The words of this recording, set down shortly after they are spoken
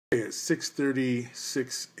It's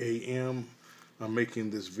 6:36 a.m. I'm making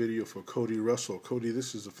this video for Cody Russell. Cody,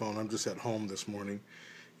 this is the phone. I'm just at home this morning,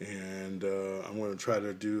 and I'm going to try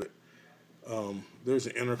to do it. There's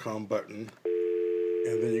an intercom button,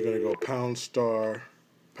 and then you're going to go pound star,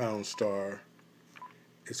 pound star.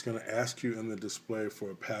 It's going to ask you in the display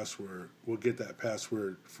for a password. We'll get that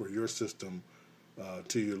password for your system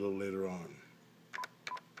to you a little later on.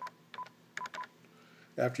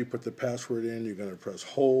 After you put the password in, you're going to press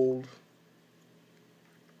hold.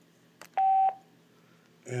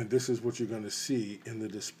 And this is what you're going to see in the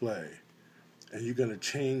display. And you're going to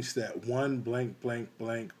change that 1 blank blank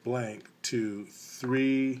blank blank to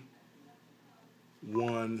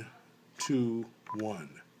 3121.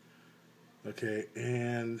 Okay,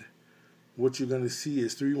 and what you're going to see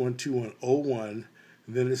is 312101,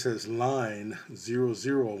 and then it says line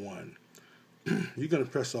 001. You're going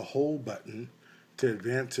to press the hold button to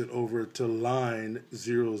advance it over to line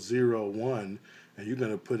 001, and you're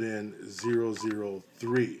going to put in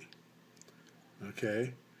 003.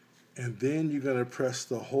 Okay, and then you're going to press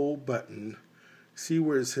the hold button. See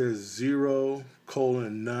where it says 0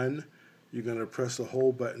 colon none? You're going to press the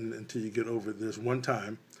hold button until you get over this one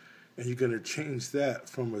time, and you're going to change that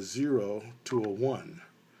from a 0 to a 1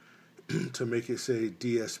 to make it say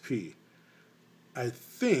DSP. I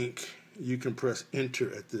think you can press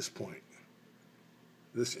enter at this point.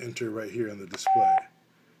 This enter right here in the display.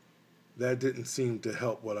 That didn't seem to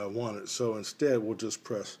help what I wanted, so instead we'll just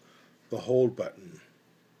press the hold button.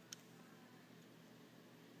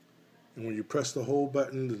 And when you press the hold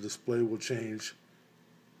button, the display will change,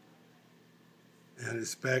 and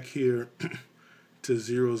it's back here to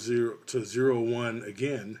 01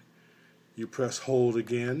 again. You press hold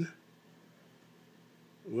again.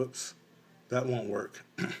 Whoops, that won't work.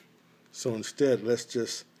 So instead, let's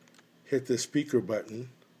just hit the speaker button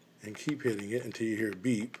and keep hitting it until you hear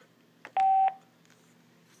beep,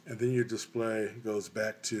 and then your display goes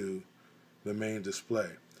back to the main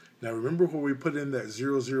display. Now remember when we put in that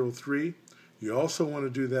 003, you also want to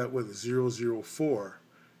do that with 004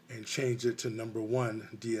 and change it to number 1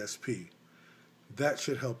 DSP. That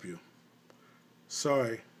should help you.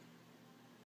 Sorry.